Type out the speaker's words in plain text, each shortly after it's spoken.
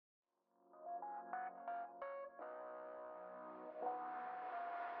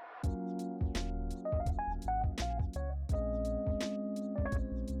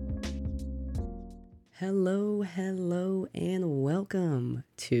Hello, and welcome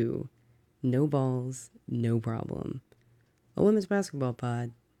to No Balls, No Problem, a women's basketball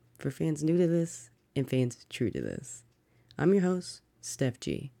pod for fans new to this and fans true to this. I'm your host, Steph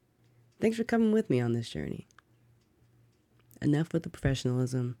G. Thanks for coming with me on this journey. Enough with the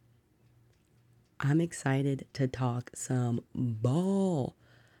professionalism. I'm excited to talk some ball.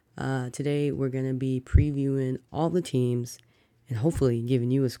 Today, we're going to be previewing all the teams and hopefully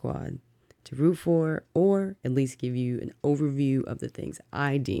giving you a squad to root for, or at least give you an overview of the things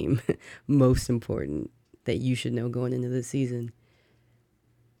I deem most important that you should know going into this season.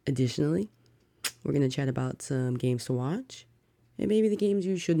 Additionally, we're going to chat about some games to watch and maybe the games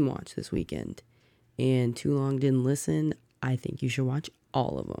you shouldn't watch this weekend. And too long didn't listen, I think you should watch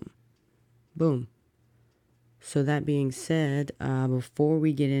all of them. Boom. So that being said, before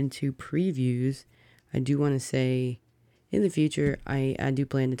we get into previews, I do want to say in the future, I do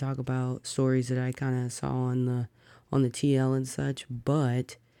plan to talk about stories that I kind of saw on the TL and such,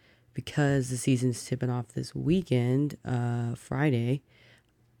 but because the season's tipping off this weekend, Friday,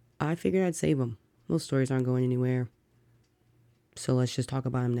 I figured I'd save them. Those stories aren't going anywhere. So let's just talk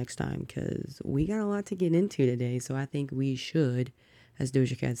about them next time because we got a lot to get into today. So I think we should, as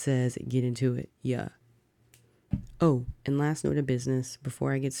Doja Cat says, get into it. Yeah. Oh, and last note of business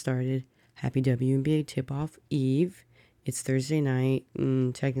before I get started, happy WNBA tip-off eve. It's Thursday night.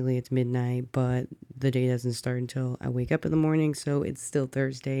 Technically, it's midnight, but the day doesn't start until I wake up in the morning, so it's still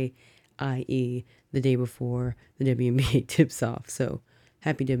Thursday, i.e. the day before the WNBA tips off. So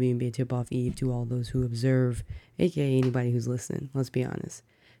happy WNBA tip-off eve to all those who observe, aka anybody who's listening. Let's be honest.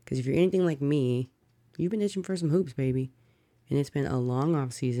 Because if you're anything like me, you've been itching for some hoops, baby. And it's been a long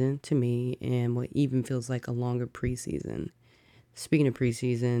off season to me and what even feels like a longer preseason. Speaking of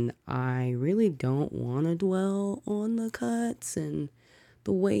preseason, I really don't want to dwell on the cuts and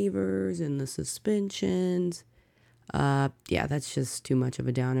the waivers and the suspensions. That's just too much of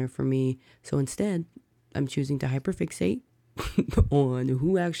a downer for me. So instead, I'm choosing to hyperfixate on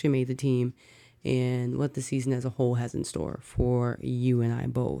who actually made the team and what the season as a whole has in store for you and I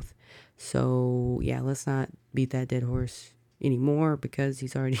both. So yeah, let's not beat that dead horse anymore because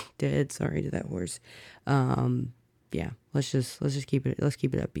he's already dead. Sorry to that horse. Let's just keep it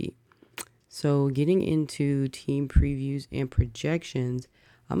upbeat. So getting into team previews and projections,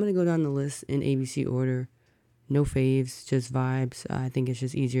 I'm gonna go down the list in ABC order. No faves, just vibes. I think it's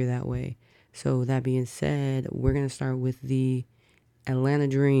just easier that way. So that being said, we're gonna start with the Atlanta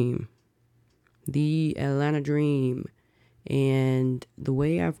Dream. The Atlanta Dream. And the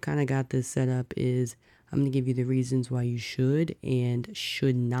way I've kind of got this set up is I'm going to give you the reasons why you should and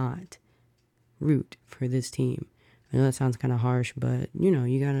should not root for this team. I know that sounds kind of harsh, but you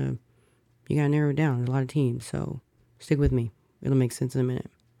gotta narrow it down. There's a lot of teams, so stick with me. It'll make sense in a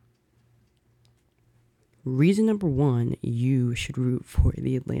minute. Reason number one, you should root for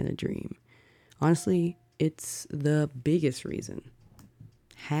the Atlanta Dream. Honestly, it's the biggest reason.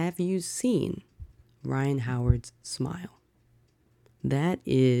 Have you seen Ryan Howard's smile? That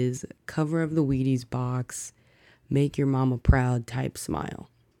is cover of the Wheaties box, make your mama proud type smile.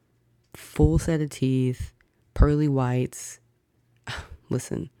 Full set of teeth, pearly whites.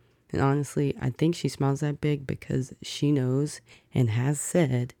 Listen, and honestly, I think she smiles that big because she knows and has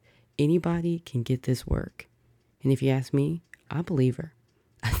said anybody can get this work. And if you ask me, I believe her.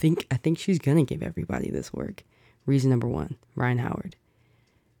 I think she's gonna give everybody this work. Reason number one, Ryan Howard.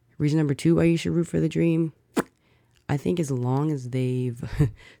 Reason number two why you should root for the Dream. I think as long as they've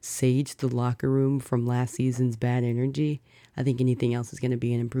saged the locker room from last season's bad energy, I think anything else is going to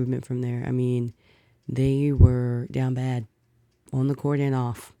be an improvement from there. I mean, they were down bad on the court and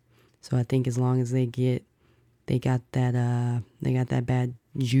off. So I think as long as they got that bad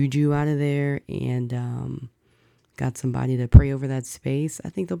juju out of there and got somebody to pray over that space, I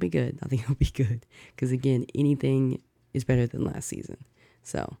think they'll be good. Because again, anything is better than last season.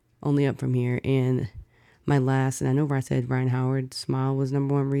 So only up from here. And my last, and I know where I said Ryan Howard's smile was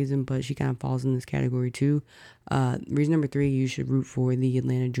number one reason, but she kind of falls in this category too. Reason number three you should root for the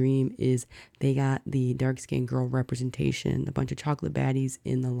Atlanta Dream is they got the dark-skinned girl representation, a bunch of chocolate baddies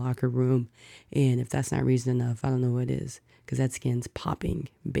in the locker room. And if that's not reason enough, I don't know what is, because that skin's popping,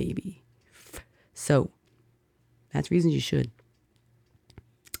 baby. So that's reasons you should.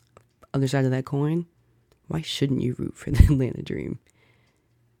 Other side of that coin, why shouldn't you root for the Atlanta Dream?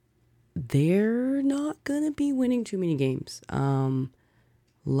 They're not going to be winning too many games. A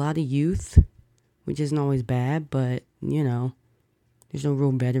lot of youth, which isn't always bad, but, there's no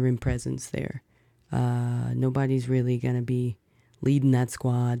real veteran presence there. Nobody's really going to be leading that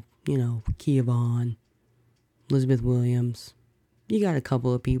squad. Kia Vaughn, Elizabeth Williams. You got a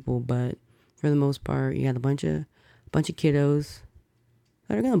couple of people, but for the most part. You got a bunch of kiddos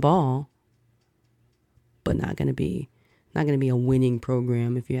that are gonna ball, but not gonna be a winning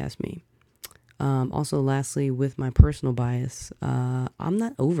program, if you ask me. Also, lastly, with my personal bias, I'm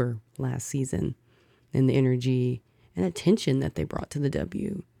not over last season and the energy and attention that they brought to the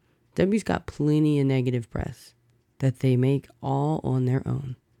W. W's got plenty of negative press that they make all on their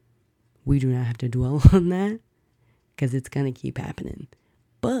own. We do not have to dwell on that because it's going to keep happening.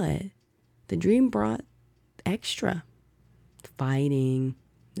 But the Dream brought extra fighting,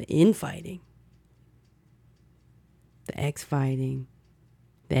 the infighting, the ex-fighting,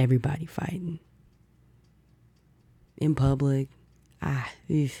 the everybody fighting. In public,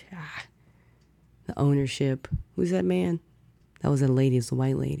 the ownership. Who's that man? That was a lady. It's a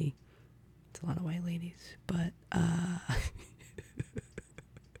white lady. It's a lot of white ladies, but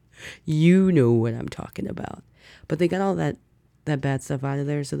you know what I'm talking about. But they got all that bad stuff out of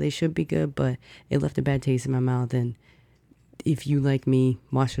there, so they should be good. But it left a bad taste in my mouth, and if you, like me,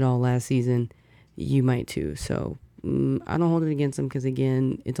 watched it all last season, you might too. So I don't hold it against them because,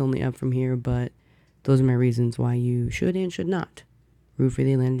 again, it's only up from here. But those are my reasons why you should and should not root for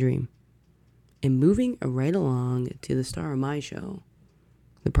the Atlanta Dream. And moving right along to the star of my show,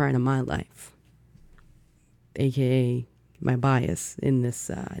 the pride of my life, aka my bias in this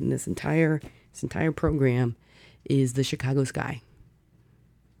entire program, is the Chicago Sky,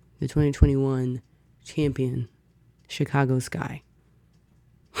 the 2021 champion Chicago Sky.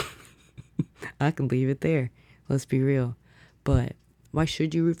 I can leave it there. Let's be real. But why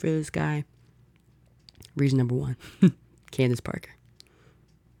should you root for this guy? Reason number 1, Candace Parker.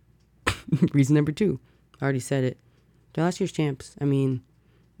 Reason number 2, I already said it. They're last year's champs. I mean,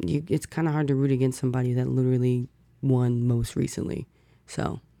 it's kind of hard to root against somebody that literally won most recently.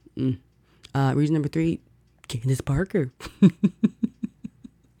 So, reason number 3, Candace Parker.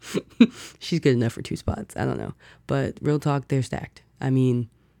 She's good enough for 2 spots. I don't know. But real talk, they're stacked. I mean,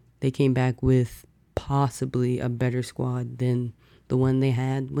 they came back with possibly a better squad than the one they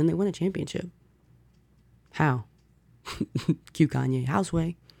had when they won a championship. How? Cue Kanye.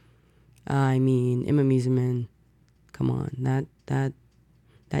 Houseway. I mean, Emma Mieseman. Come on. That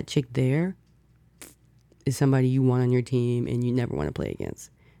chick there is somebody you want on your team and you never want to play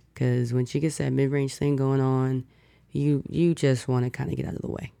against. Because when she gets that mid-range thing going on, you just want to kind of get out of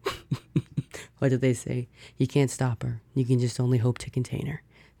the way. What did they say? You can't stop her. You can just only hope to contain her.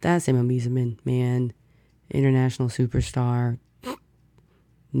 That's Emma Mieseman, man. International superstar.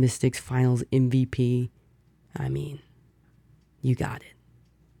 Mystics Finals MVP. I mean, you got it.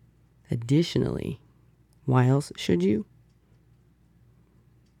 Additionally, why else should you?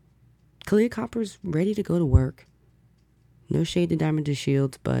 Kalia Copper's ready to go to work. No shade to Diamond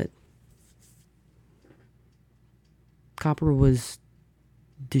DeShields, but Copper was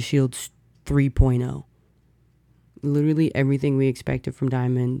DeShields 3.0. Literally everything we expected from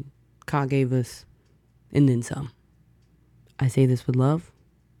Diamond, Ka gave us, and then some. I say this with love.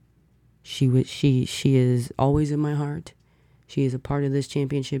 She is always in my heart. She is a part of this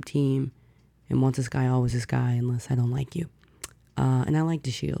championship team, and once a Sky, always a Sky, unless I don't like you. And I like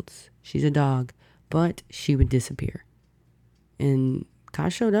DeShields. She's a dog, but she would disappear. And Ka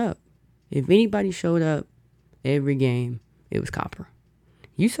showed up. If anybody showed up every game, it was Copper.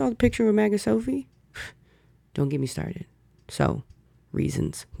 You saw the picture of Maga Sophie? Don't get me started. So,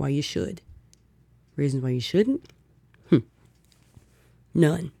 reasons why you should. Reasons why you shouldn't?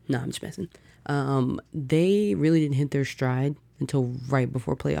 None. No, I'm just messing. They really didn't hit their stride until right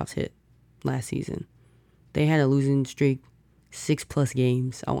before playoffs hit last season. They had a losing streak, 6+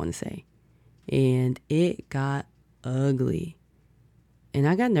 games, I want to say. And it got ugly. And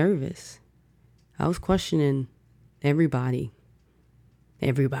I got nervous. I was questioning everybody.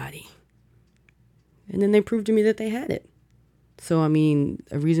 And then they proved to me that they had it. So, I mean,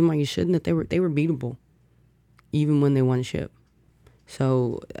 a reason why you shouldn't, that they were beatable. Even when they won a ship.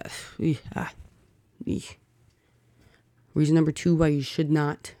 So, reason number 2 why you should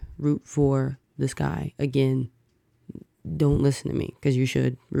not root for this guy. Again, don't listen to me because you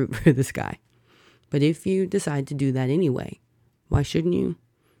should root for this guy. But if you decide to do that anyway, why shouldn't you?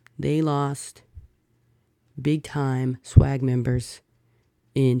 They lost big time swag members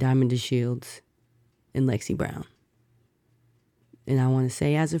in Diamond DeShields and Lexi Brown. And I want to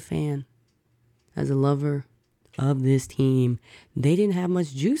say, as a fan, as a lover of this team, they didn't have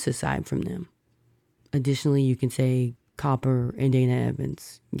much juice aside from them. Additionally, you can say Copper and Dana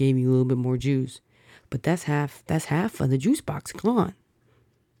Evans gave you a little bit more juice. But that's half of the juice box gone.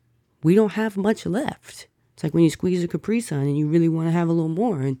 We don't have much left. It's like when you squeeze a Capri Sun and you really want to have a little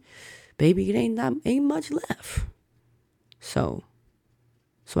more, and baby, it ain't much left. So,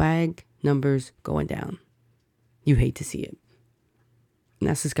 swag, numbers going down. You hate to see it. And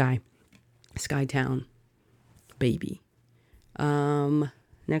that's the Sky Town, baby.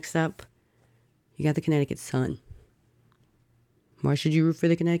 Next up, you got the Connecticut Sun. Why should you root for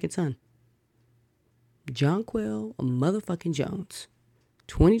the Connecticut Sun? Jonquil motherfucking Jones,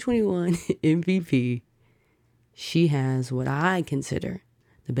 2021 MVP. She has what I consider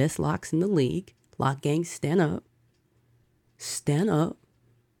the best locks in the league. Lock gang, stand up. Stand up.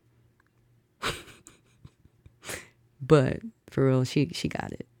 But for real, she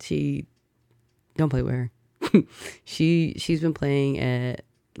got it. She don't play with her. She's been playing at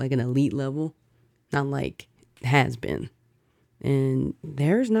like an elite level, not like has been. And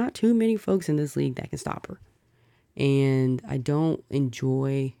there's not too many folks in this league that can stop her. And I don't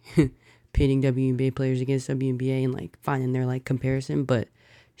enjoy pitting WNBA players against WNBA and like finding their like comparison, but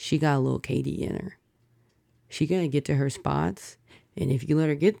she got a little KD in her. She gonna get to her spots, and if you let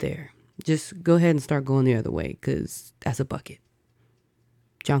her get there, just go ahead and start going the other way, because that's a bucket.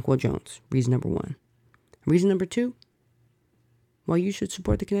 Jonquil Jones, reason number 1. Reason number 2, why you should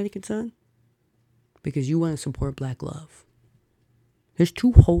support the Connecticut Sun? Because you want to support black love. There's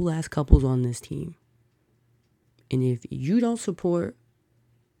 2 whole ass couples on this team. And if you don't support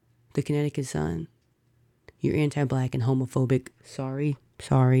the Connecticut Sun, you're anti-black and homophobic. Sorry.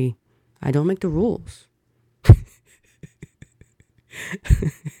 I don't make the rules.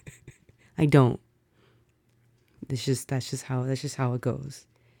 I don't. That's just how it goes.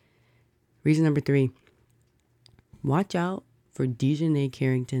 Reason number 3. Watch out for Dejanay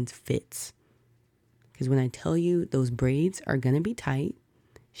Carrington's fits. Because when I tell you those braids are going to be tight,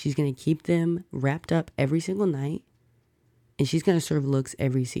 she's going to keep them wrapped up every single night. And she's going to serve looks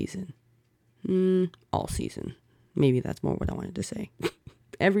every season. All season. Maybe that's more what I wanted to say.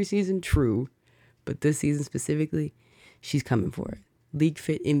 Every season, true. But this season specifically, she's coming for it. League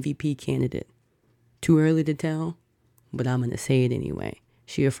Fit MVP candidate. Too early to tell, but I'm going to say it anyway.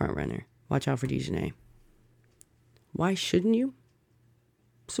 She a front runner. Watch out for Dejanay. Why shouldn't you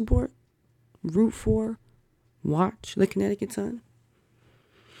support, root for, watch the Connecticut Sun?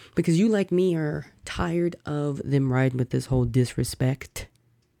 Because you, like me, are tired of them riding with this whole disrespect,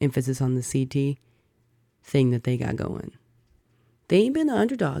 emphasis on the CT thing that they got going. They ain't been an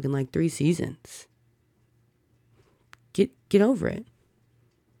underdog in like 3 seasons. Get over it.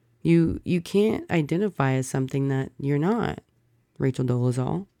 You can't identify as something that you're not. Rachel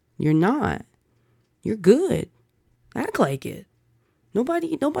Dolezal, you're not. You're good. Act like it.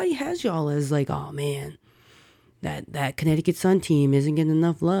 Nobody has y'all as like, oh man, that Connecticut Sun team isn't getting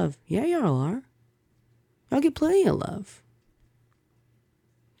enough love. Yeah, y'all are. Y'all get plenty of love.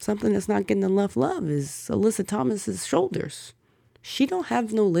 Something that's not getting enough love is Alyssa Thomas's shoulders. She don't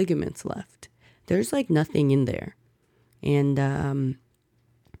have no ligaments left. There's like nothing in there. And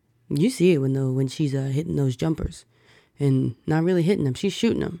you see it when she's hitting those jumpers and not really hitting them. She's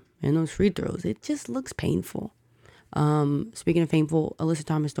shooting them. And those free throws, it just looks painful. Speaking of painful, Alyssa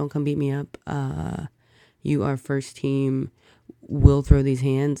Thomas, don't come beat me up. You are first team. Will throw these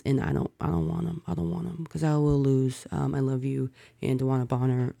hands, and I don't want them. I don't want them because I will lose. I love you, and DeWanna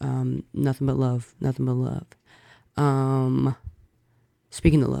Bonner. Nothing but love. Nothing but love.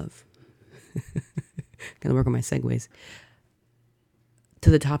 Speaking of love, gotta work on my segues. To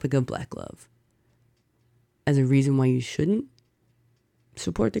the topic of black love, as a reason why you shouldn't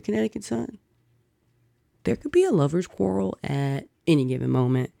support the Connecticut Sun. There could be a lover's quarrel at any given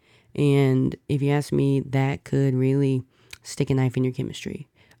moment. And if you ask me, that could really stick a knife in your chemistry.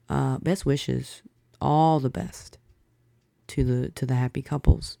 Best wishes, all the best to the happy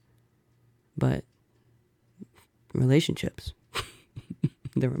couples. But relationships,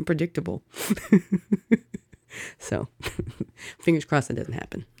 they're unpredictable. So fingers crossed that doesn't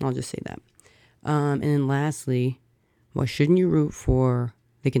happen. I'll just say that. And then lastly, why shouldn't you root for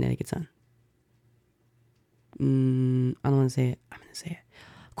the Connecticut Sun? I don't want to say it. I'm going to say it.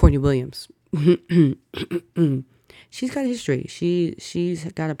 Courtney Williams. She's got a history. She's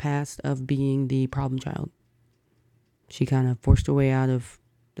got a past of being the problem child. She kind of forced her way out of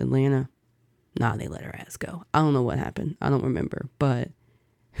Atlanta. Nah, they let her ass go. I don't know what happened. I don't remember. But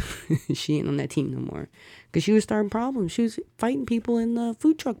she ain't on that team no more. Because she was starting problems. She was fighting people in the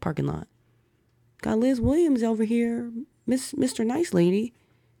food truck parking lot. Got Liz Williams over here, Mr. Nice Lady,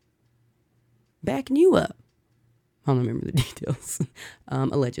 backing you up. I don't remember the details.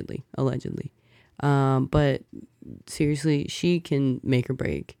 Allegedly. But seriously, she can make or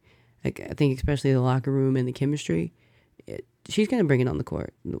break. Like, I think especially the locker room and the chemistry. She's going to bring it on the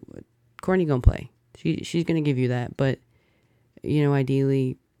court. Courtney going to play. She's going to give you that. But, you know,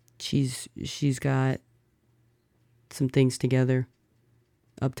 ideally, she's got some things together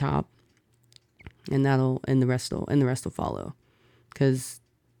up top. and the rest will follow, because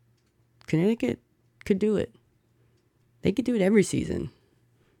Connecticut could do it. They could do it every season.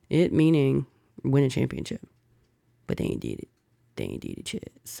 It meaning win a championship, but they ain't did it. They ain't did it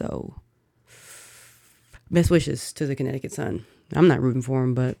shit. So best wishes to the Connecticut Sun. I'm not rooting for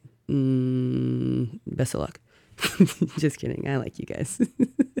them, but best of luck. Just kidding. I like you guys.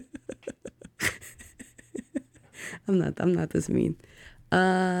 I'm not this mean.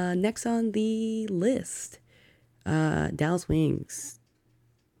 Next on the list, Dallas Wings,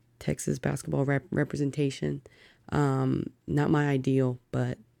 Texas basketball representation. Not my ideal,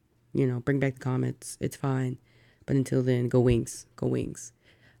 but bring back the Comets. It's fine. But until then, go Wings. Go Wings.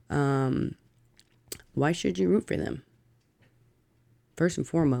 Why should you root for them? First and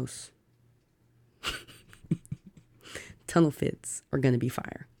foremost, tunnel fits are going to be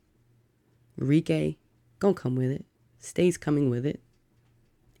fire. Enrique, gonna come with it. Stays coming with it.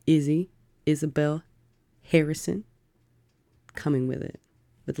 Isabel, Harrison, coming with it.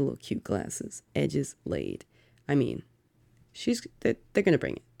 With the little cute glasses. Edges laid. I mean, they're going to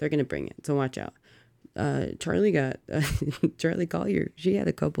bring it. They're going to bring it. So watch out. Charlie Collier. She had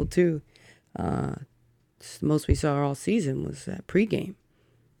a couple too. The most we saw all season was that pregame.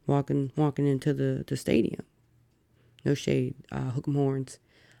 Walking into the stadium. No shade. Hook 'em horns.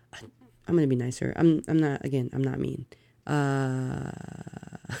 I'm gonna be nicer. I'm not mean.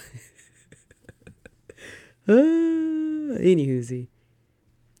 Anywhoosie.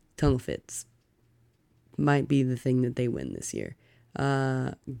 Tunnel fits might be the thing that they win this year.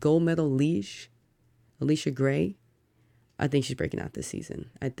 Gold medal Alicia Gray. I think she's breaking out this season.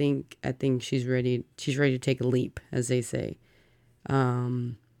 I think she's ready. She's ready to take a leap, as they say.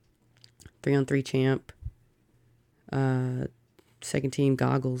 3-on-3 champ. Second team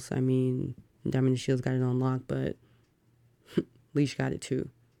goggles. I mean, Diamond and Shields got it on lock, but Leash got it too.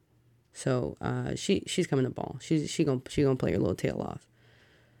 So she's coming to ball. She gonna play her little tail off.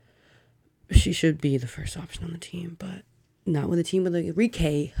 She should be the first option on the team, but not with a team with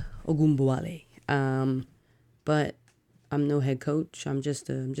Enrique Ogumbuale. But I'm no head coach. I'm just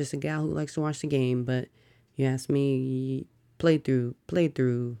a gal who likes to watch the game. But you ask me, play through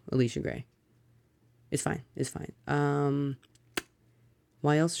Alicia Gray. It's fine.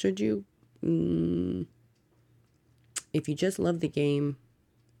 Why else should you? If you just love the game,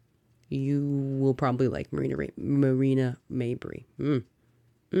 you will probably like Marina Mabry.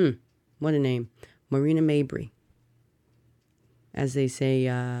 What a name. Marina Mabry. As they say,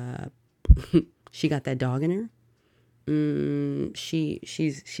 she got that dog in her.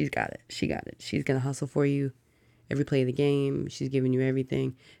 She's got it. She got it. She's gonna hustle for you every play of the game. She's giving you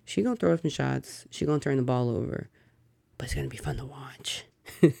everything. She's gonna throw up some shots. She's gonna turn the ball over. But it's gonna be fun to watch.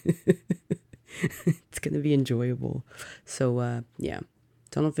 It's gonna be enjoyable. So yeah.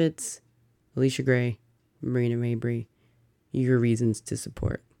 Tunnel fits, Alicia Gray, Marina Mabry. Your reasons to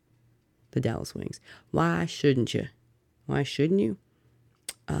support the Dallas Wings. Why shouldn't you? Why shouldn't you?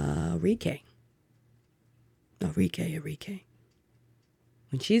 Enrique. When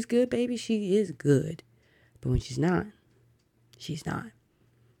she's good, baby, she is good. But when she's not, she's not.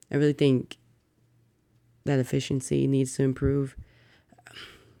 I really think that efficiency needs to improve.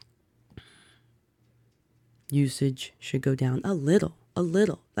 Usage should go down a little.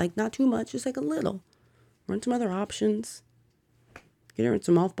 Like, not too much, just like a little. Run some other options. Get her in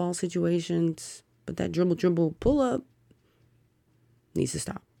some off-ball situations. But that dribble, pull-up needs to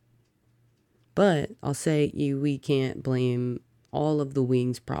stop. But I'll say we can't blame all of the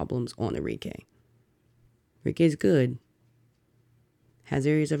Wings' problems on Enrique. Enrique's good. Has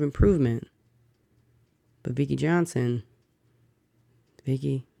areas of improvement. But Vicky Johnson,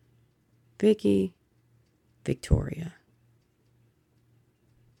 Victoria.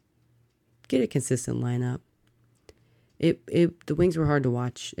 Get a consistent lineup. The Wings were hard to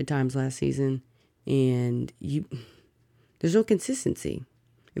watch at times last season, and there's no consistency.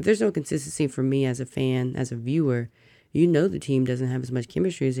 If there's no consistency for me as a fan, as a viewer, the team doesn't have as much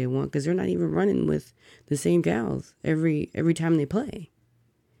chemistry as they want because they're not even running with the same gals every time they play.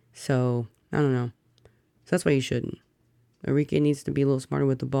 So, I don't know. So that's why you shouldn't. Enrique needs to be a little smarter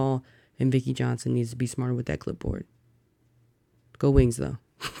with the ball, and Vicky Johnson needs to be smarter with that clipboard. Go Wings, though.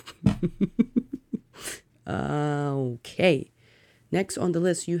 Okay. Next on the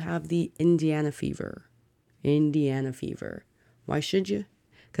list, you have the Indiana Fever. Why should you?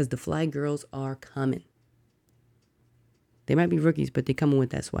 Because the Fly Girls are coming. They might be rookies, but they're coming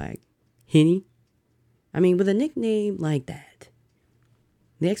with that swag. Henny. I mean, with a nickname like that,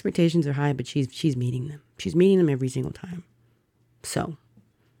 the expectations are high, but she's meeting them. She's meeting them every single time. So,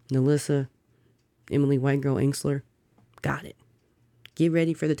 Nalissa, Emily White Girl Inksler, got it. Get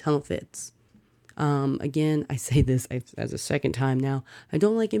ready for the tunnel fits. Again, I say this as a second time now. I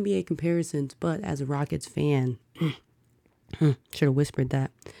don't like NBA comparisons, but as a Rockets fan, should have whispered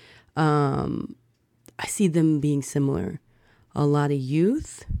that. I see them being similar. A lot of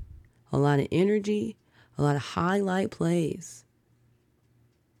youth, a lot of energy, a lot of highlight plays.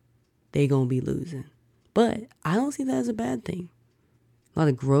 They gonna be losing, but I don't see that as a bad thing. A lot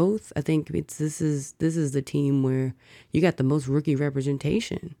of growth. I think this is the team where you got the most rookie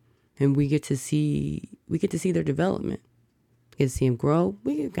representation, and we get to see their development. We get to see them grow.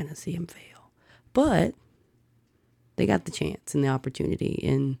 We're gonna see them fail, but they got the chance and the opportunity.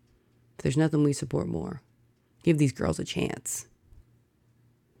 And there's nothing we support more. Give these girls a chance.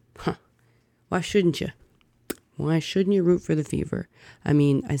 Huh? Why shouldn't you? Why shouldn't you root for the Fever? I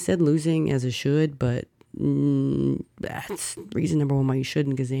mean, I said losing as a should, but that's reason number one why you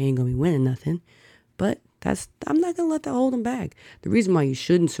shouldn't, because they ain't gonna be winning nothing. But I'm not gonna let that hold them back. The reason why you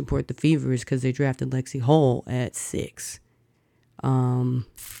shouldn't support the Fever is because they drafted Lexi Hull at 6.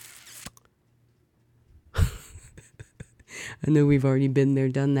 I know we've already been there,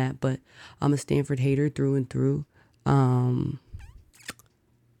 done that, but I'm a Stanford hater through and through. And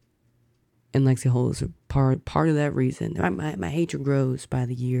Lexi Hull is a part of that reason. My hatred grows by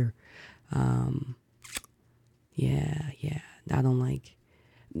the year. Yeah. I don't like.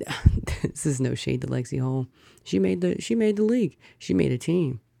 This is no shade to Lexi Hull. She made the league. She made a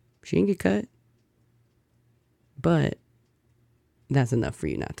team. She didn't get cut, but that's enough for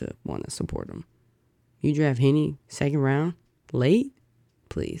you not to want to support them. You draft Henny 2nd round late,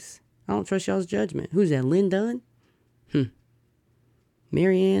 please. I don't trust y'all's judgment. Who's that? Lynn Dunn?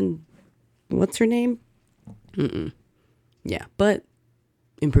 Marianne. What's her name? Yeah, but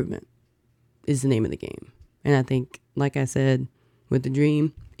improvement is the name of the game. And I think, like I said, with the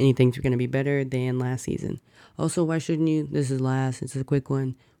dream, anything's going to be better than last season. Also, why shouldn't you? This is last. It's a quick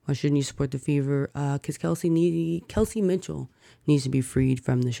one. Why shouldn't you support the Fever? Because Kelsey Mitchell needs to be freed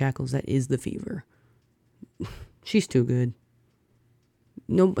from the shackles that is the Fever. She's too good.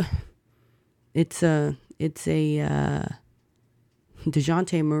 No, it's a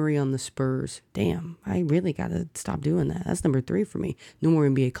DeJounte Murray on the Spurs. Damn, I really got to stop doing that. That's number 3 for me. No more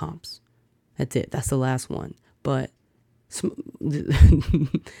NBA comps. That's it. That's the last one. But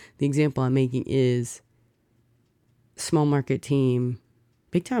the example I'm making is small market team,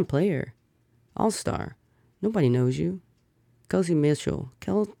 big time player, all-star. Nobody knows you. Kelsey Mitchell.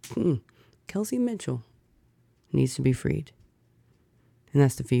 Kelsey Mitchell needs to be freed. And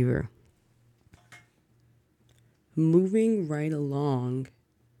that's the Fever. Moving right along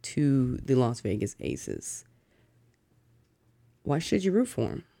to the Las Vegas Aces. Why should you root for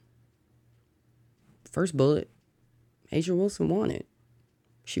them? First bullet, Asia Wilson wanted.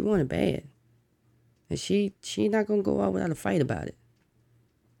 She wanted bad. And she not going to go out without a fight about it.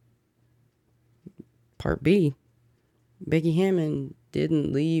 Part B, Becky Hammond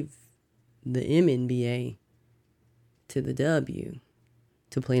didn't leave the WNBA to the W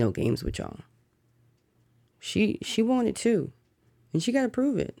to play no games with y'all. She wanted to, and she got to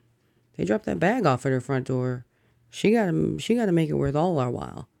prove it. They dropped that bag off at her front door. She got to make it worth all our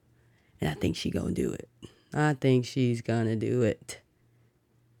while. And I think she gonna do it. I think she's gonna do it.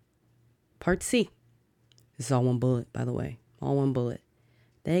 Part C. This is all one bullet, by the way. All one bullet.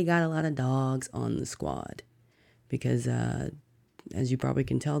 They got a lot of dogs on the squad. Because, as you probably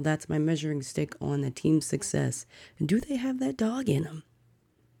can tell, that's my measuring stick on the team's success. Do they have that dog in them?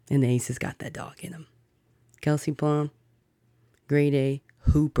 And the Aces got that dog in them. Kelsey Plum, grade A,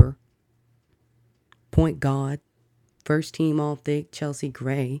 hooper, point guard, first team all thick, Chelsea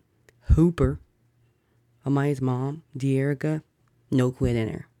Gray, hooper, Amaya's mom, De'Erica, no quit in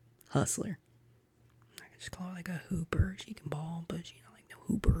her, hustler. I just call her like a hooper. She can ball, but she not like no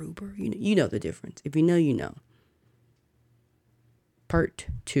hooper. You know the difference. If you know, you know. Part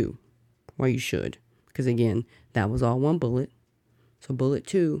 2, why you should, because again, that was all one bullet. So bullet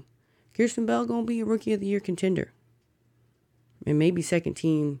 2. Kirsten Bell gonna be a Rookie of the Year contender. And maybe second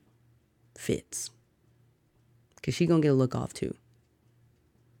team fits. Because she gonna get a look off too.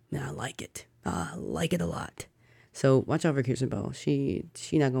 And I like it. I like it a lot. So watch out for Kirsten Bell. She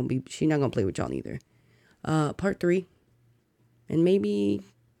not gonna play with y'all either. Part 3. And maybe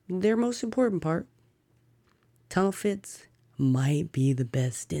their most important part. Tunnel fits might be the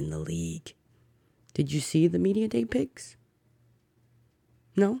best in the league. Did you see the media day pics?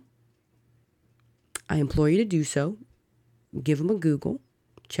 No? I implore you to do so. Give them a Google.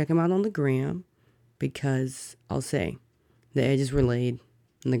 Check them out on the gram. Because I'll say, the edges were laid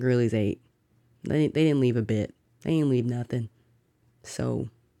and the girlies ate. They didn't leave a bit. They didn't leave nothing. So,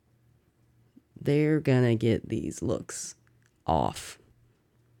 they're gonna get these looks off.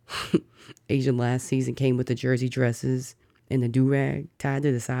 Asia last season came with the jersey dresses and the do-rag tied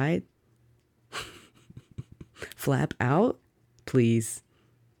to the side. Flap out, please.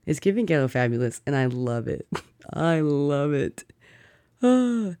 It's giving ghetto fabulous, and I love it. I love it.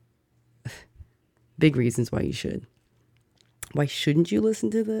 Big reasons why you should. Why shouldn't you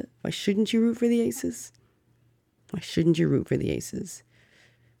listen to the? Why shouldn't you root for the Aces? Why shouldn't you root for the Aces?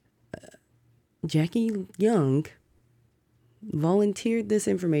 Jackie Young volunteered this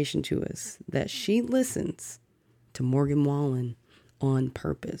information to us that she listens to Morgan Wallen on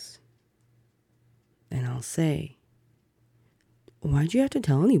purpose. And I'll say, why'd you have to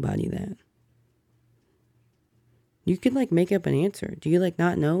tell anybody that? You could make up an answer. Do you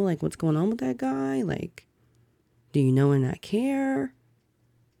not know what's going on with that guy? Do you know and not care?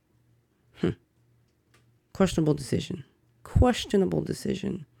 Questionable decision. Questionable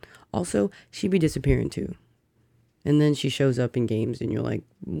decision. Also, she'd be disappearing too. And then she shows up in games and you're like,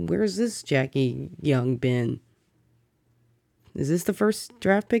 where's this Jackie Young been? Is this the first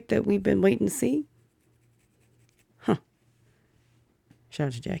draft pick that we've been waiting to see? Shout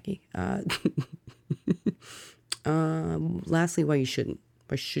out to Jackie. Lastly, why you shouldn't.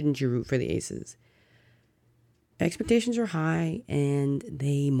 Why shouldn't you root for the Aces? Expectations are high and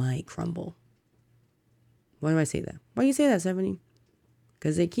they might crumble. Why do I say that? Why do you say that, 70?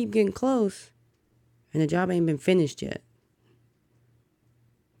 Because they keep getting close and the job ain't been finished yet.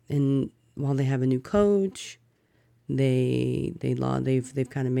 And while they have a new coach, they've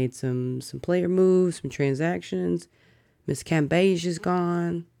kind of made some player moves, some transactions. Miss Cambeige is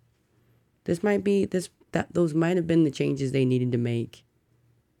gone. Those might have been the changes they needed to make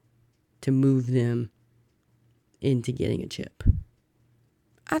to move them into getting a chip.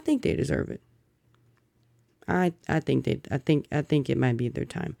 I think they deserve it. I think it might be their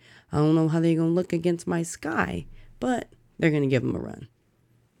time. I don't know how they're gonna look against my Sky, but they're gonna give them a run.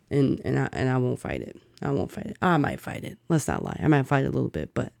 And I won't fight it. I might fight it. Let's not lie. I might fight it a little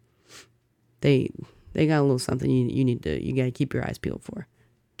bit, but they got a little something you gotta keep your eyes peeled for.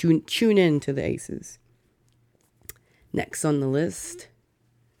 Tune in to the Aces. Next on the list,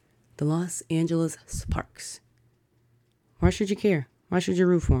 the Los Angeles Sparks. Why should you care? Why should you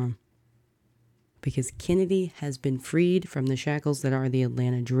root for them? Because Kennedy has been freed from the shackles that are the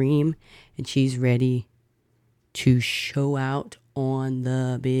Atlanta Dream, and she's ready to show out on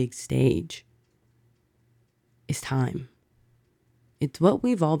the big stage. It's time. It's what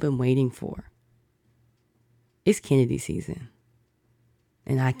we've all been waiting for. It's Kennedy season,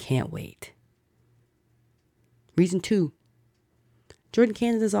 and I can't wait. Reason 2, Jordan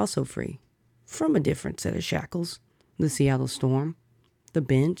Canada's also free from a different set of shackles. The Seattle Storm, the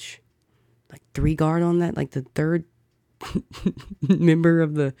bench, 3 guard on that, the third member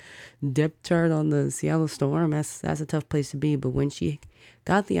of the depth chart on the Seattle Storm. That's a tough place to be. But when she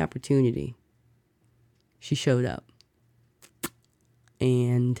got the opportunity, she showed up.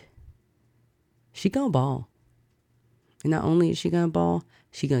 And she gonna ball. And not only is she gonna ball,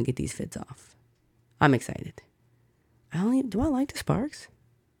 she gonna get these fits off. I'm excited. Do I like the Sparks?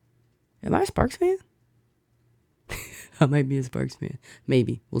 Am I a Sparks fan? I might be a Sparks fan.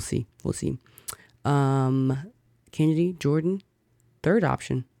 Maybe. We'll see. Kennedy, Jordan, third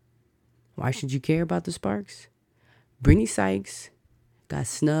option. Why should you care about the Sparks? Brittany Sykes got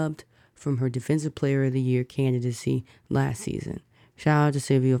snubbed from her Defensive Player of the Year candidacy last season. Shout out to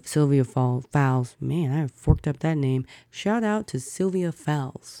Sylvia Fowles. Man, I forked up that name. Shout out to Sylvia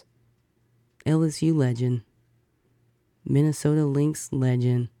Fowles. LSU legend. Minnesota Lynx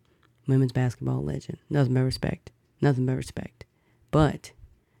legend. Women's basketball legend. Nothing but respect. But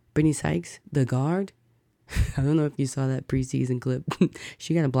Brittany Sykes, the guard, I don't know if you saw that preseason clip.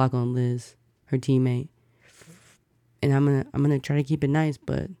 She got a block on Liz, her teammate. And I'm gonna try to keep it nice,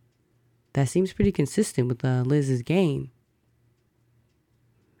 but that seems pretty consistent with Liz's game.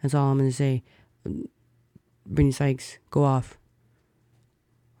 That's all I'm gonna say. Brittany Sykes, go off.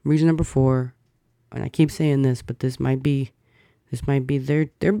 Reason number 4, and I keep saying this, but this might be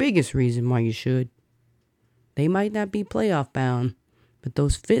their biggest reason why you should. They might not be playoff bound, but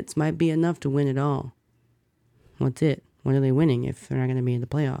those fits might be enough to win it all. What's it? What are they winning if they're not going to be in the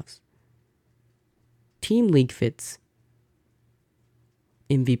playoffs? Team league fits.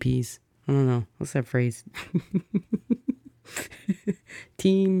 MVPs. I don't know. What's that phrase?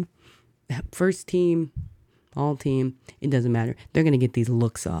 Team. First team. All team. It doesn't matter. They're going to get these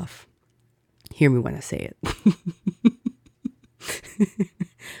looks off. Hear me when I say it.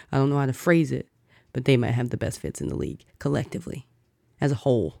 I don't know how to phrase it, but they might have the best fits in the league collectively, as a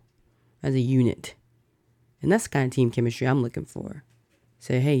whole, as a unit. And that's the kind of team chemistry I'm looking for.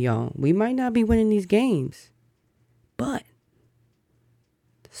 Say, hey, y'all, we might not be winning these games, but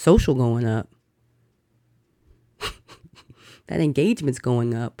social going up. That engagement's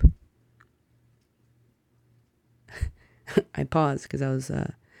going up. I paused because I was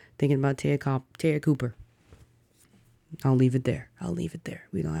thinking about Tara Cooper. I'll leave it there.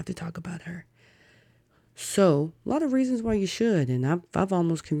 We don't have to talk about her. So, a lot of reasons why you should, and I've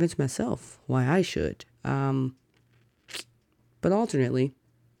almost convinced myself why I should. But alternately,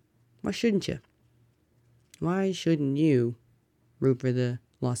 why shouldn't you? Why shouldn't you root for the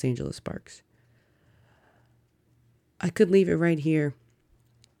Los Angeles Sparks? I could leave it right here.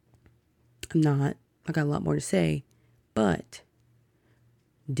 I'm not. I got a lot more to say. But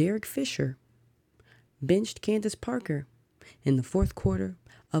Derek Fisher benched Candace Parker in the fourth quarter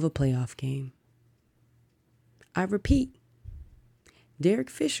of a playoff game. I repeat,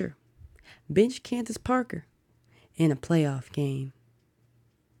 Derek Fisher benched Candace Parker in a playoff game.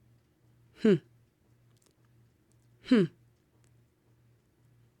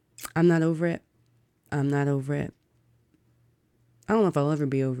 I'm not over it. I don't know if I'll ever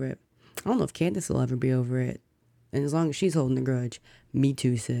be over it. I don't know if Candace will ever be over it. And as long as she's holding a grudge, me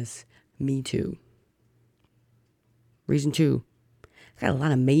too, sis. Me too. Reason 2, I got a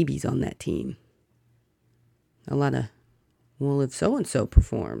lot of maybes on that team. A lot of, well, if so-and-so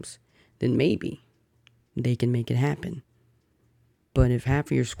performs, then maybe they can make it happen. But if half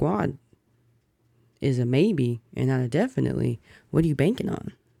of your squad is a maybe and not a definitely, what are you banking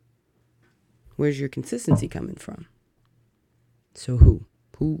on? Where's your consistency coming from? So who?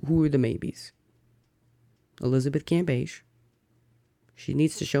 Who are the maybes? Elizabeth Campeche. She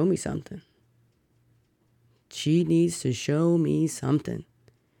needs to show me something.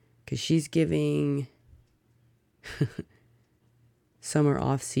 Because she's giving summer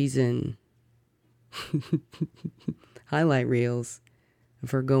off-season highlight reels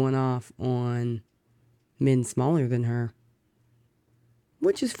of her going off on men smaller than her.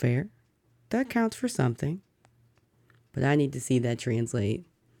 Which is fair. That counts for something. But I need to see that translate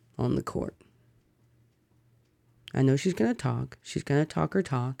on the court. I know she's going to talk. She's going to talk her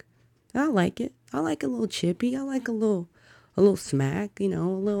talk. I like it. I like a little chippy. I like a little smack, a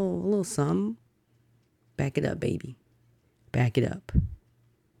little something. Back it up, baby. Back it up.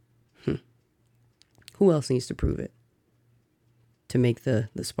 Who else needs to prove it to make the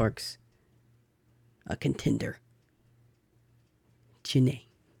Sparks a contender? Janae.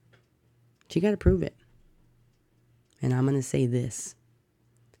 She got to prove it. And I'm going to say this.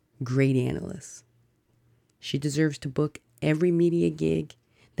 Great analyst. She deserves to book every media gig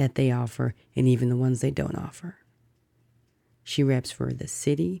that they offer and even the ones they don't offer. She reps for the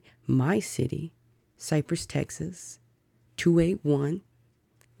city, my city, Cypress, Texas, 281.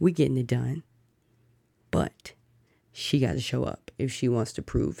 We getting it done. But she got to show up if she wants to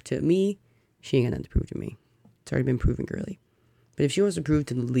prove to me. She ain't got nothing to prove to me. It's already been proven, girly. But if she wants to prove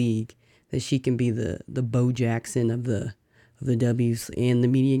to the league that she can be the Bo Jackson of the W's and the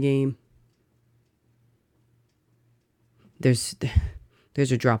media game, there's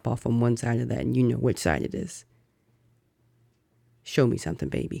a drop off on one side of that, and you know which side it is. Show me something,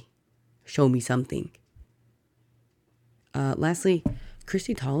 baby. Show me something. Lastly,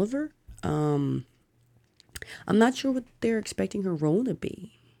 Christy Tolliver. I'm not sure what they're expecting her role to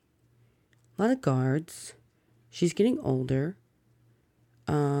be. A lot of guards. She's getting older.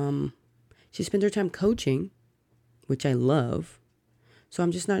 She spends her time coaching, which I love. So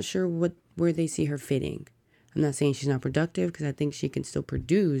I'm just not sure where they see her fitting. I'm not saying she's not productive because I think she can still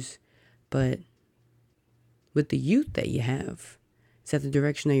produce, but with the youth that you have, is that the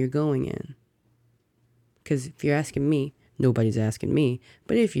direction that you're going in? Because if you're asking me, nobody's asking me,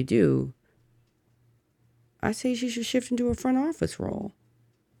 but if you do, I say she should shift into a front office role,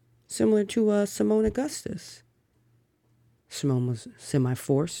 similar to Simone Augustus. Simone was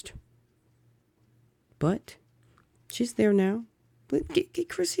semi-forced, but she's there now. Get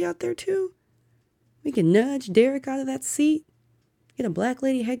Chrissy out there too. We can nudge Derek out of that seat. Get a black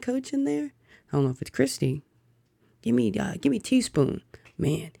lady head coach in there. I don't know if it's Christy. Give me Teaspoon.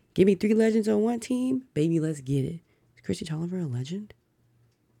 Man, give me 3 legends on one team. Baby, let's get it. Is Christy Tolliver a legend?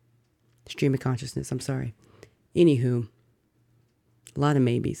 Stream of consciousness, I'm sorry. Anywho, a lot of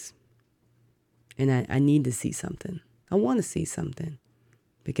maybes. And I need to see something. I want to see something.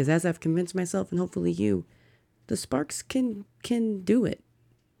 Because as I've convinced myself, and hopefully you, the Sparks can do it.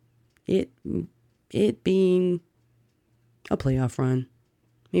 It being a playoff run.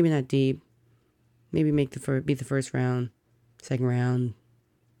 Maybe not deep. Maybe be the first round. Second round.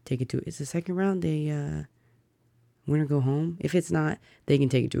 Take it to, is the second round a win or go home? If it's not, they can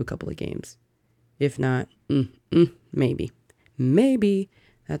take it to a couple of games. If not, maybe. Maybe.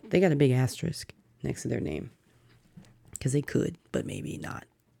 They got a big asterisk next to their name. Because they could, but maybe not.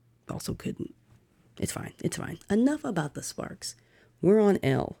 also couldn't. It's fine. It's fine. Enough about the Sparks. We're on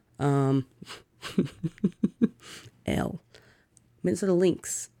L. L. Minnesota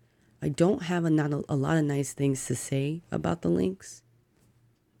Lynx. I don't have a lot of nice things to say about the Lynx.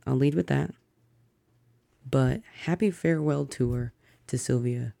 I'll lead with that. But happy farewell tour to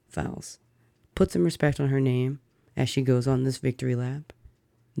Sylvia Fowles. Put some respect on her name as she goes on this victory lap.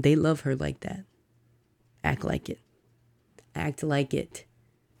 They love her like that. Act like it. Act like it.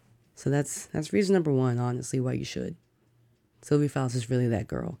 So that's reason number one, honestly, why you should. Sylvia Fowles is really that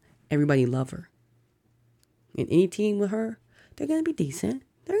girl. Everybody love her. And any team with her, they're going to be decent.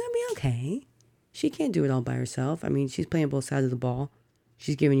 They're going to be okay. She can't do it all by herself. I mean, she's playing both sides of the ball.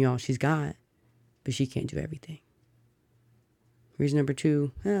 She's giving you all she's got. But she can't do everything. Reason number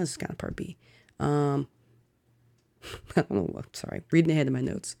two, this is kind of part B. I don't know. I'm sorry. Reading ahead of my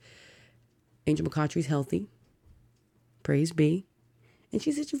notes. Angel McCoughtry's healthy. Praise be. And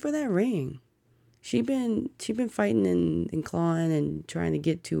she's itching for that ring. She been fighting and clawing and trying to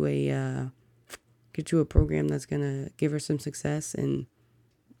get to a program that's gonna give her some success. And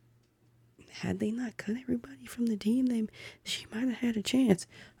had they not cut everybody from the team, she might have had a chance.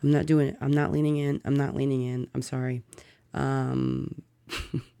 I'm not doing it. I'm not leaning in. I'm sorry. I'm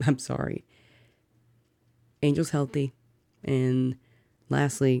sorry. Angel's healthy. And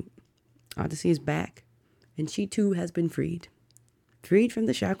lastly, Odyssey is back. And she too has been freed. Freed from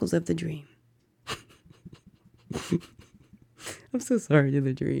the shackles of the dream. I'm so sorry to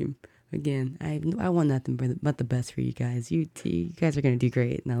the dream. Again, I want nothing but the best for you guys. You guys are going to do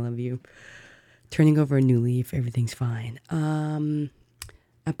great, and I love you. Turning over a new leaf, everything's fine.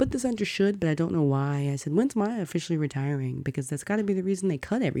 I put this under should, but I don't know why. I said, when's Maya officially retiring? Because that's got to be the reason they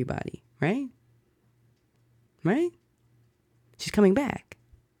cut everybody, right? Right? She's coming back.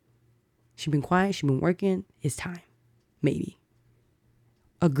 She's been quiet. She's been working. It's time. Maybe.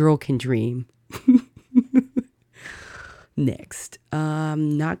 A girl can dream. Next.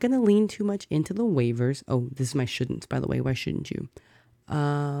 Not going to lean too much into the waivers. Oh, this is my shouldn'ts, by the way. Why shouldn't you?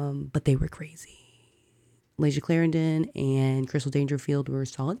 But they were crazy. Lasia Clarendon and Crystal Dangerfield were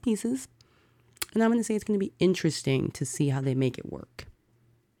solid pieces. And I'm going to say it's going to be interesting to see how they make it work.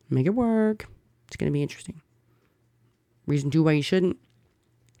 Make it work. It's going to be interesting. Reason two why you shouldn't.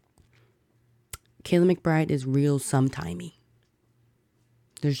 Kayla McBride is real sometimey.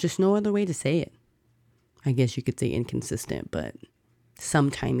 There's just no other way to say it. I guess you could say inconsistent, but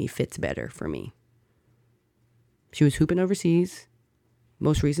sometimey fits better for me. She was hooping overseas.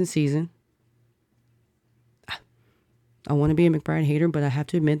 Most recent season. I want to be a McBride hater, but I have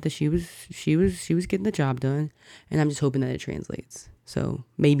to admit that she was getting the job done, and I'm just hoping that it translates. So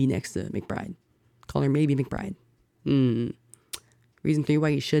maybe next to McBride. Call her maybe McBride. Reason three why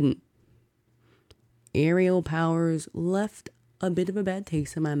you shouldn't. Aerial Powers left a bit of a bad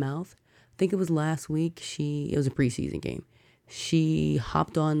taste in my mouth. I think it was last week. It was a preseason game. She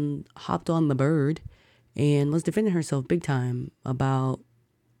hopped on the bird and was defending herself big time about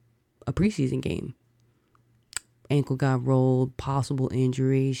a preseason game. Ankle got rolled, possible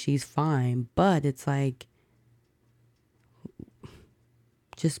injury. She's fine, but it's like,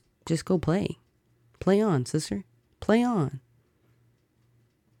 just go play. Play on, sister. Play on.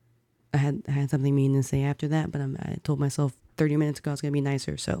 I had something mean to say after that, but I told myself 30 minutes ago it's going to be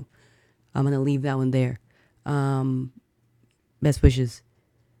nicer, so I'm going to leave that one there. Best wishes.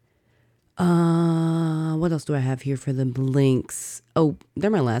 What else do I have here for the Lynx? Oh, they're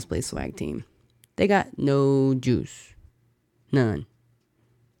my last place swag team. They got no juice. None.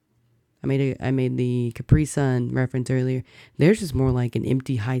 I made the Capri Sun reference earlier. Theirs is more like an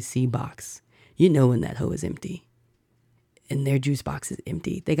empty high C box. You know when that hoe is empty. And their juice box is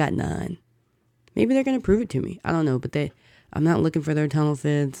empty. They got none. Maybe they're going to prove it to me. I don't know, but I'm not looking for their tunnel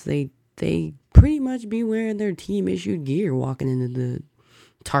fits. They pretty much be wearing their team issued gear walking into the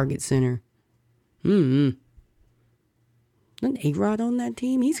Target Center. An A-Rod on that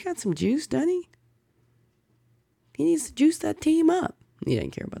team? He's got some juice, doesn't he? He needs to juice that team up. He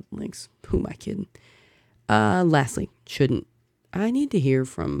didn't care about the Lynx. Who am I kidding? Lastly, shouldn't. I need to hear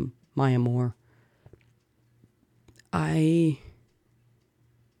from Maya Moore. I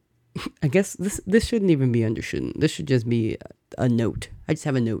guess this shouldn't even be under shouldn't. This should just be a note. I just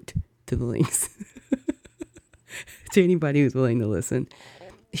have a note to the Lynx. To anybody who's willing to listen.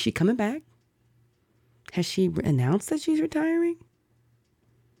 Is she coming back? Has she announced that she's retiring?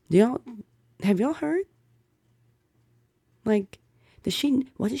 Have y'all heard? Like,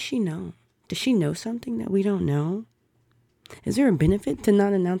 what does she know? Does she know something that we don't know? Is there a benefit to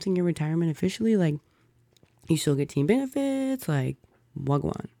not announcing your retirement officially? Like, you still get team benefits? Like,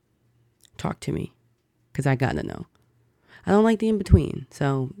 wagwan. Talk to me. Because I gotta know. I don't like the in-between.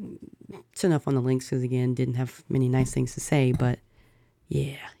 So it's enough on the Lynx because, again, didn't have many nice things to say. But,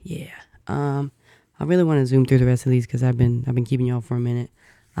 yeah. I really want to zoom through the rest of these because I've been keeping y'all for a minute.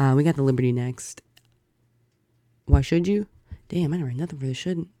 We got the Liberty next. Why should you? Damn, I didn't write nothing for the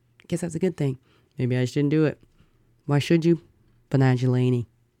shouldn't. Guess that's a good thing. Maybe I shouldn't do it. Why should you? Banagilani.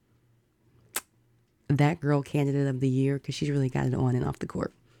 That girl candidate of the year because she's really got it on and off the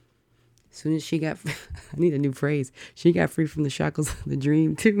court. As soon as she got, I need a new phrase. She got free from the shackles of the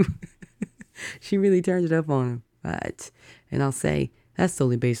dream too. She really turned it up on him. And I'll say that's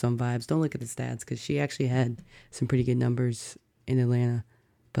totally based on vibes. Don't look at the stats because she actually had some pretty good numbers in Atlanta.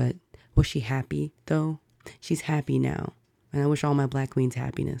 But was she happy though? She's happy now. And I wish all my black queens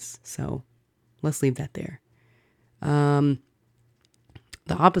happiness. So let's leave that there. The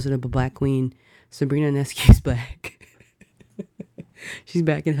opposite of a black queen, Sabrina Nescu's back. She's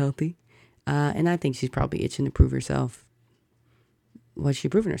back and healthy. And I think she's probably itching to prove herself. What's she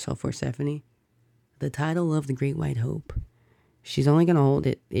proving herself for, Stephanie? The title of the Great White Hope. She's only going to hold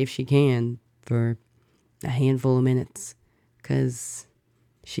it, if she can, for a handful of minutes. Because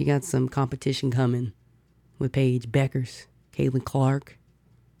she got some competition coming with Paige Beckers, Caitlin Clark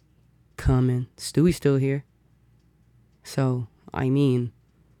coming. Stewie's still here. So, I mean,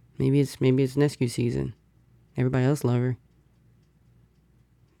 maybe it's Nescu season. Everybody else love her.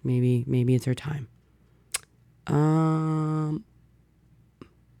 Maybe it's her time.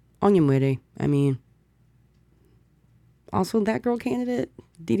 Onyenwere, I mean, also that girl candidate,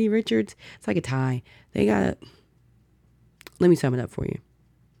 Dee Richards, it's like a tie. Let me sum it up for you.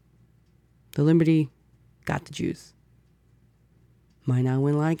 The Liberty got the juice. Might not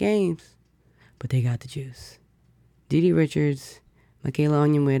win a lot of games, but they got the juice. Dee Richards, Michaela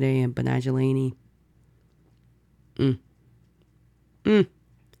Onyenwere, and Banagilani.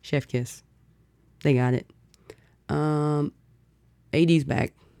 Chef kiss. They got it. AD's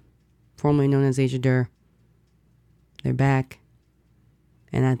back. Formerly known as Asia Durr. They're back.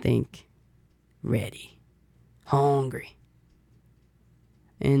 And I think ready. Hungry.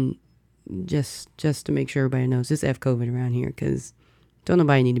 And just to make sure everybody knows, it's F COVID around here because don't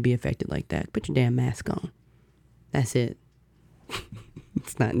nobody need to be affected like that. Put your damn mask on. That's it.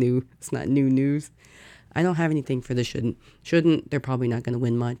 It's not new. It's not new news. I don't have anything for the shouldn't. They're probably not going to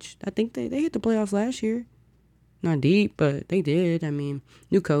win much. I think they hit the playoffs last year. Not deep, but they did. I mean,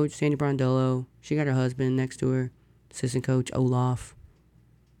 new coach, Sandy Brondello. She got her husband next to her. Assistant coach, Olaf.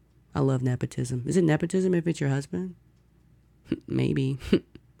 I love nepotism. Is it nepotism if it's your husband? Maybe.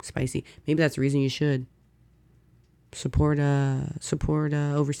 Spicy. Maybe that's the reason you should. Support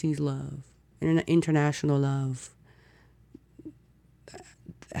overseas love. International love.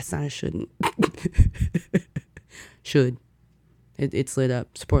 That's not a shouldn't. Should. It's lit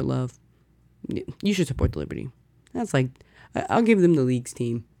up. Support love. You should support the Liberty. That's like, I'll give them the league's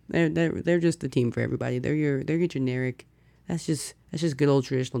team. They're just the team for everybody. They're your generic. That's just good old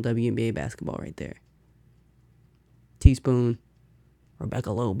traditional WNBA basketball right there. Teaspoon,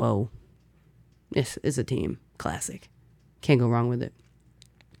 Rebecca Lobo. It's a team. Classic. Can't go wrong with it.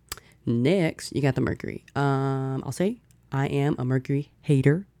 Next, you got the Mercury. I'll say I am a Mercury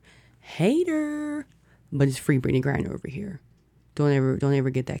hater, but it's free Brittany Griner over here. Don't ever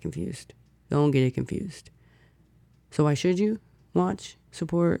get that confused. Don't get it confused. So why should you watch,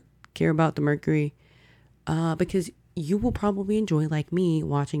 support, care about the Mercury? Because you will probably enjoy, like me,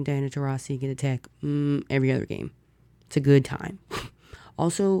 watching Diana Taurasi get attacked every other game. It's a good time.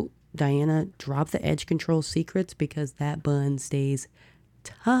 Also, Diana, drop the edge control secrets because that bun stays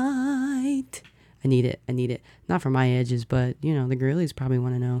tight. I need it. Not for my edges, but, the girlies probably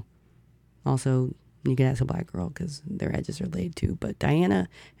want to know. Also, you can ask a black girl because their edges are laid too. But Diana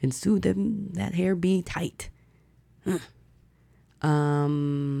and Sue, that hair be tight.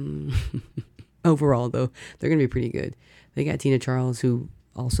 Overall, though, they're going to be pretty good. They got Tina Charles, who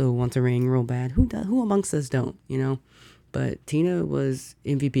also wants a ring real bad. Who amongst us don't, But Tina was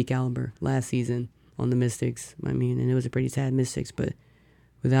MVP caliber last season on the Mystics. I mean, and it was a pretty sad Mystics, but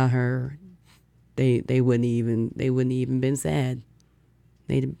without her, they wouldn't even been sad.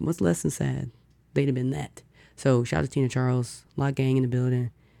 What's less than sad? They'd have been that. So shout out to Tina Charles, Lot Gang in the building.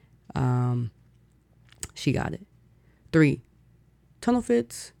 She got it. 3, tunnel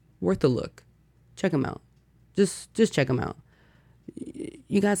fits, worth a look. Check them out. Just check them out.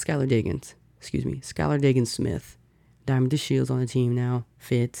 You got Skylar Diggins Smith, Diamond DeShields on the team now,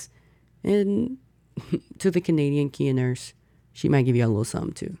 Fitz, and to the Canadian Kia Nurse, she might give you a little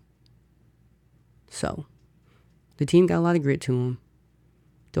something too. So, the team got a lot of grit to them.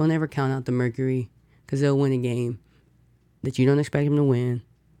 Don't ever count out the Mercury because they'll win a game that you don't expect them to win.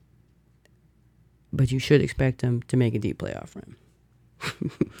 but you should expect them to make a deep playoff run.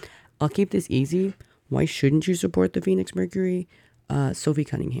 I'll keep this easy. Why shouldn't you support the Phoenix Mercury? Sophie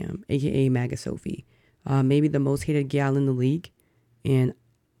Cunningham, aka MAGA Sophie. Maybe the most hated gal in the league. And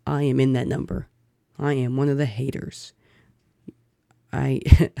I am in that number. I am one of the haters. I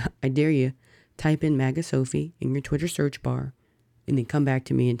I dare you, type in MAGA Sophie in your Twitter search bar and then come back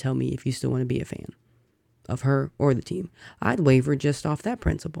to me and tell me if you still want to be a fan of her or the team. I'd waver just off that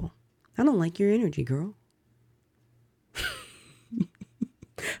principle. I don't like your energy, girl.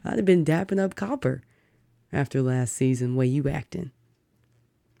 I'd have been dapping up Copper after last season, way you acting.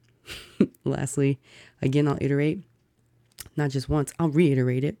 Lastly, again, I'll iterate. Not just once, I'll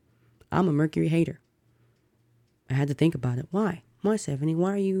reiterate it. I'm a Mercury hater. I had to think about it. Why? Why, Stephanie?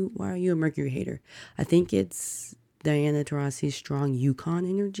 Why are you a Mercury hater? I think it's Diana Taurasi's strong Yukon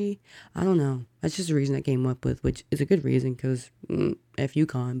energy. I don't know. That's just a reason I came up with, which is a good reason because F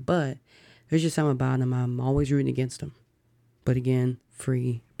Yukon. But there's just something about him. I'm always rooting against him. But again,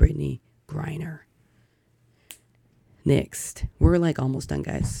 free Brittany Griner. Next, we're like almost done,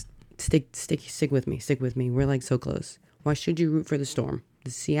 guys. Stick with me. Stick with me. We're like so close. Why should you root for the Storm?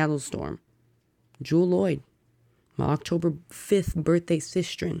 The Seattle Storm. Jewel Lloyd. My October 5th birthday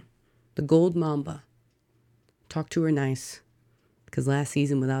sister. The Gold Mamba. Talk to her nice. Because last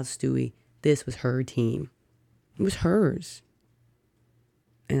season without Stewie, this was her team. It was hers.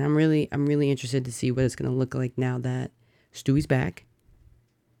 And I'm really interested to see what it's going to look like now that Stewie's back.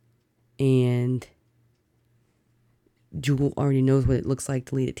 And Jewel already knows what it looks like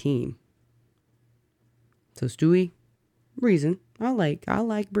to lead a team. So Stewie, reason. I like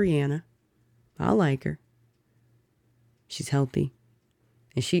Brianna. I like her. She's healthy.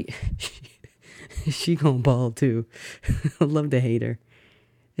 And she gonna ball too. I love to hate her.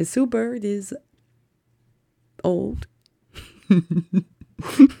 And Sue Bird is old.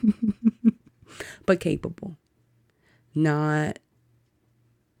 But capable. The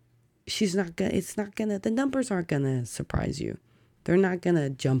numbers aren't gonna surprise you. They're not gonna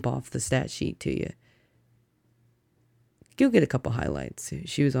jump off the stat sheet to you. You'll get a couple highlights.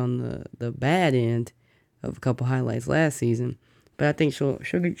 She was on the bad end of a couple highlights last season, but I think she'll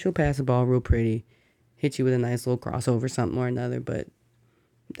pass the ball real pretty, hit you with a nice little crossover, something or another. But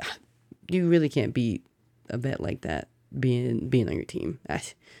you really can't beat a vet like that being on your team.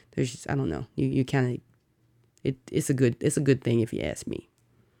 There's just, I don't know. You kind of it's a good thing if you ask me.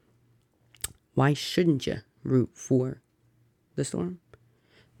 Why shouldn't you root for the Storm?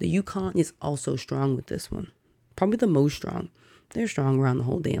 The Yukon is also strong with this one. Probably the most strong. They're strong around the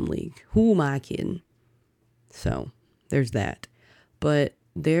whole damn league. Who am I kidding? So, there's that. But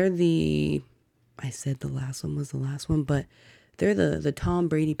they're I said the last one was the last one, but they're the Tom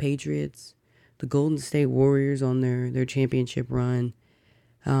Brady Patriots, the Golden State Warriors on their championship run.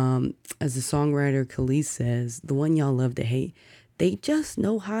 As the songwriter Khalees says, the one y'all love to hate, they just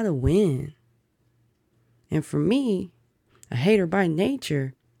know how to win. And for me, a hater by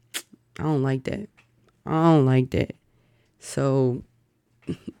nature, I don't like that. So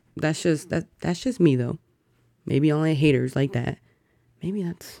that's just me though. Maybe only haters like that. Maybe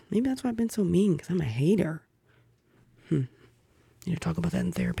that's why I've been so mean, because I'm a hater. Need to talk about that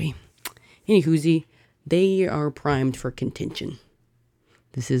in therapy. Anywho, they are primed for contention.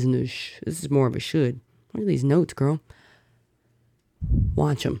 This is more of a should. Look at these notes, girl.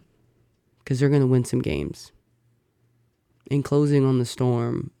 Watch them, because they're going to win some games. In closing on the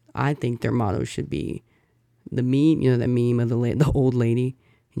Storm, I think their motto should be the meme, that meme of the old lady.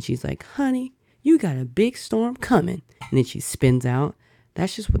 And she's like, honey, you got a big storm coming. And then she spins out.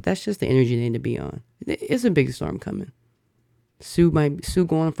 That's just the energy they need to be on. It's a big storm coming. Sue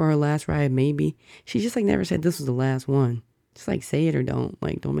going for her last ride, maybe. She just never said this was the last one. Just say it or don't.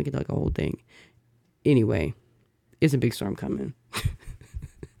 Don't make it a whole thing. Anyway, it's a big storm coming.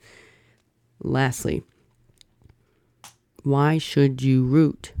 Lastly, why should you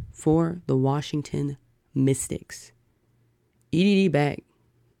root for the Washington Mystics? EDD back.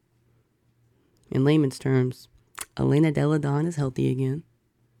 In layman's terms, Elena Delle Donne is healthy again.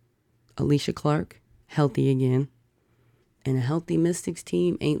 Alicia Clark, healthy again. And a healthy Mystics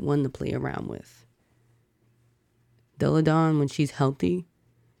team ain't one to play around with. Delle Donne, when she's healthy,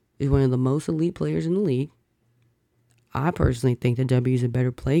 is one of the most elite players in the league. I personally think the W is a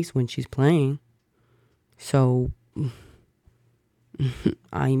better place when she's playing. So,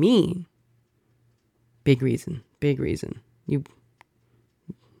 I mean, big reason.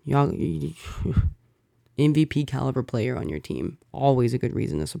 Y'all, MVP caliber player on your team. Always a good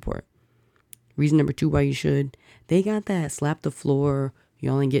reason to support. Reason number 2 why you should. They got that slap the floor,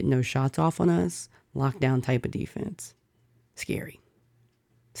 y'all ain't getting no shots off on us, lockdown type of defense. Scary.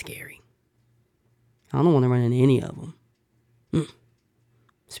 I don't want to run into any of them.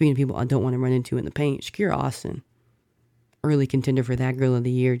 Speaking of people I don't want to run into in the paint, Shakira Austin, early contender for that Girl of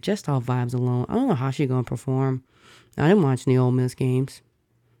the Year, just off vibes alone. I don't know how she's going to perform. I didn't watch any Ole Miss games.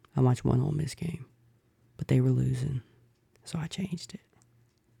 I watched one Ole Miss game, but they were losing, so I changed it.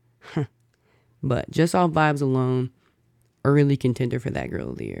 But just off vibes alone, early contender for that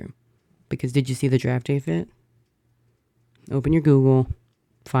Girl of the Year. Because did you see the draft day fit? Open your Google,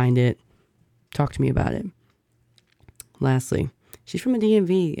 find it, talk to me about it. Lastly, she's from a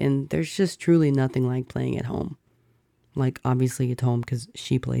DMV, and there's just truly nothing like playing at home. Like, obviously it's home because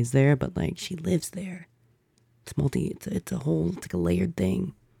she plays there, but like, she lives there. It's like a layered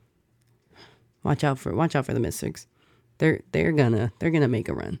thing. Watch out for the Mystics. They're gonna make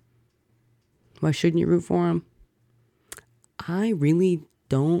a run. Why shouldn't you root for them? I really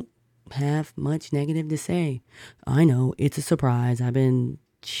don't have much negative to say. I know it's a surprise. I've been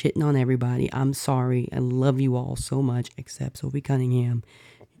shitting on everybody. I'm sorry. I love you all so much, except Sophie Cunningham.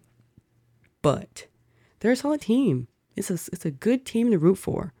 But they're a solid team. It's a good team to root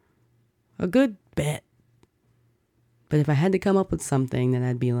for. A good bet. But if I had to come up with something, then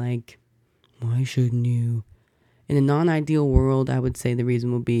I'd be like, why shouldn't you? In a non-ideal world, I would say the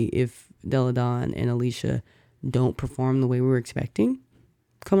reason would be if Deladon and Alicia don't perform the way we were expecting,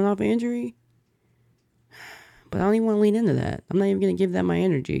 coming off an injury. But I don't even want to lean into that. I'm not even going to give that my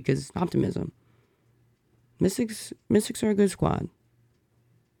energy because optimism. Mystics are a good squad.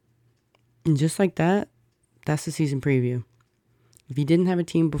 And just like that, that's the season preview. If you didn't have a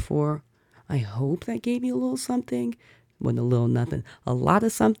team before, I hope that gave you a little something. Well, a little nothing. A lot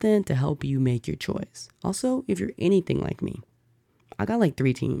of something to help you make your choice. Also, if you're anything like me, I got like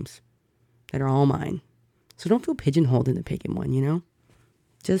 3 teams that are all mine. So don't feel pigeonholed into picking one, you know?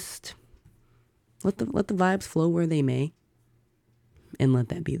 Just let the vibes flow where they may. And let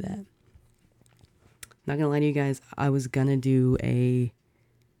that be that. Not gonna lie to you guys, I was gonna do a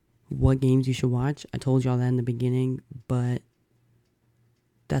what games you should watch. I told y'all that in the beginning, but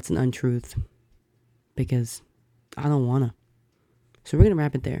that's an untruth because I don't wanna. So we're gonna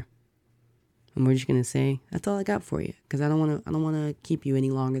wrap it there, and we're just gonna say that's all I got for you because I don't wanna keep you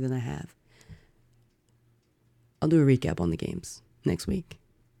any longer than I have. I'll do a recap on the games next week.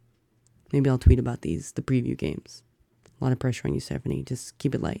 Maybe I'll tweet about the preview games. A lot of pressure on you, Stephanie. Just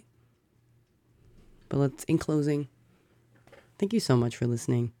keep it light. But in closing, thank you so much for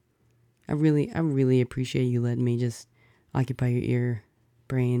listening. I really appreciate you letting me just occupy your ear,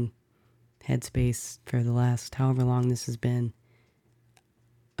 brain, headspace for the last however long this has been.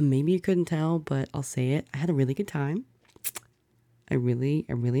 Maybe you couldn't tell, but I'll say it. I had a really good time. I really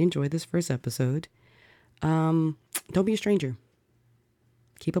enjoyed this first episode. Don't be a stranger.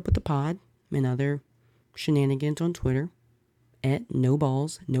 Keep up with the pod and other shenanigans on Twitter at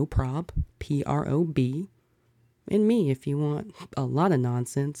noballs.noprob, PROB. And me, if you want a lot of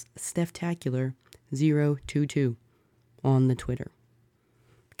nonsense, Stephtacular022 on the Twitter.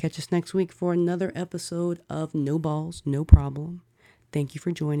 Catch us next week for another episode of No Balls, No Problem. Thank you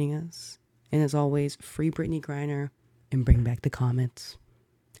for joining us. And as always, free Brittany Griner and bring back the comments.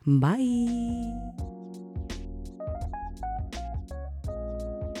 Bye.